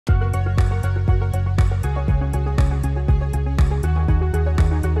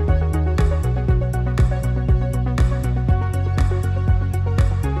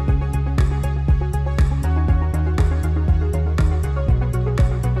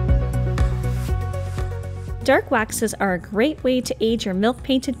Dark waxes are a great way to age your milk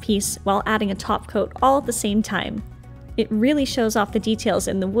painted piece while adding a top coat all at the same time. It really shows off the details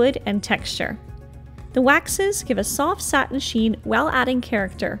in the wood and texture. The waxes give a soft satin sheen while adding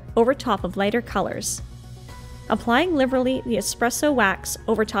character over top of lighter colors. Applying liberally the espresso wax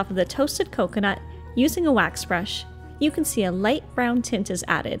over top of the toasted coconut using a wax brush, you can see a light brown tint is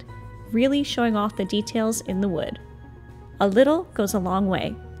added, really showing off the details in the wood. A little goes a long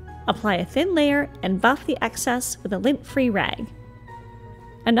way. Apply a thin layer and buff the excess with a lint-free rag.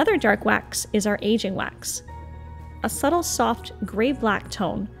 Another dark wax is our aging wax. A subtle soft gray-black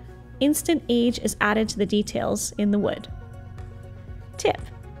tone, instant age is added to the details in the wood. Tip: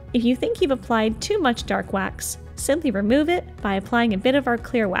 if you think you've applied too much dark wax, simply remove it by applying a bit of our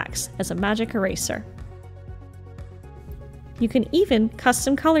clear wax as a magic eraser. You can even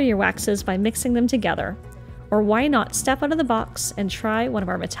custom color your waxes by mixing them together. Or why not step out of the box and try one of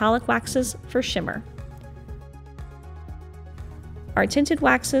our metallic waxes for shimmer. Our tinted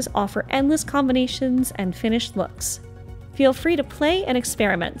waxes offer endless combinations and finished looks. Feel free to play and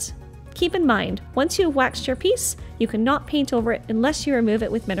experiment. Keep in mind, once you have waxed your piece, you cannot paint over it unless you remove it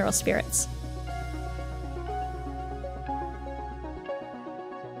with mineral spirits.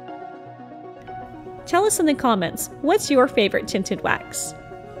 Tell us in the comments, what's your favorite tinted wax?